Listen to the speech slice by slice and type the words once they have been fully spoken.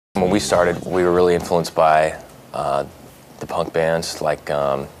When we started, we were really influenced by the punk bands like,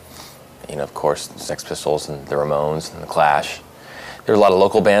 of course, Sex Pistols and the Ramones and the Clash. There were a lot of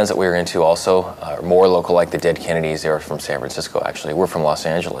local bands that we were into also, more local, like the Dead Kennedys. They were from San Francisco, actually. We're from Los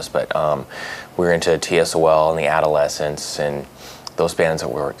Angeles, but we were into TSOL and the Adolescents and those bands that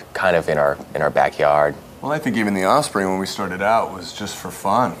were kind of in our backyard. Well, I think even the Offspring, when we started out, was just for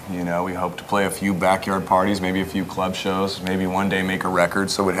fun. You know, we hoped to play a few backyard parties, maybe a few club shows, maybe one day make a record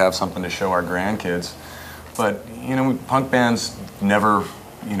so we'd have something to show our grandkids. But, punk bands never,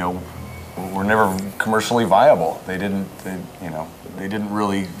 were never commercially viable. They didn't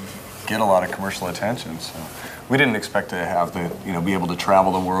really get a lot of commercial attention. So we didn't expect to have be able to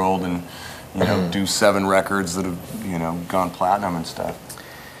travel the world and, do 7 records that have, gone platinum and stuff.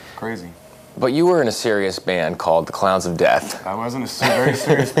 Crazy. But you were in a serious band called the Clowns of Death. I was in a very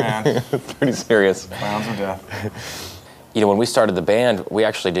serious band. Pretty serious. Clowns of Death. When we started the band, we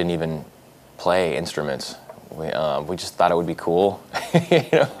actually didn't even play instruments. We just thought it would be cool.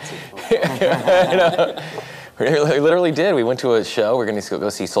 We literally did. We went to a show. We were going to go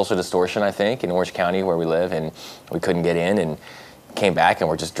see Social Distortion, I think, in Orange County where we live, and we couldn't get in, and came back and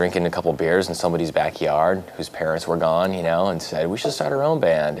we're just drinking a couple beers in somebody's backyard whose parents were gone, and said, we should start our own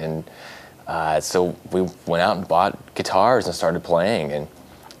band. And so we went out and bought guitars and started playing, and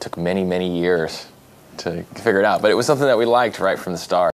it took many, many years to figure it out. But it was something that we liked right from the start.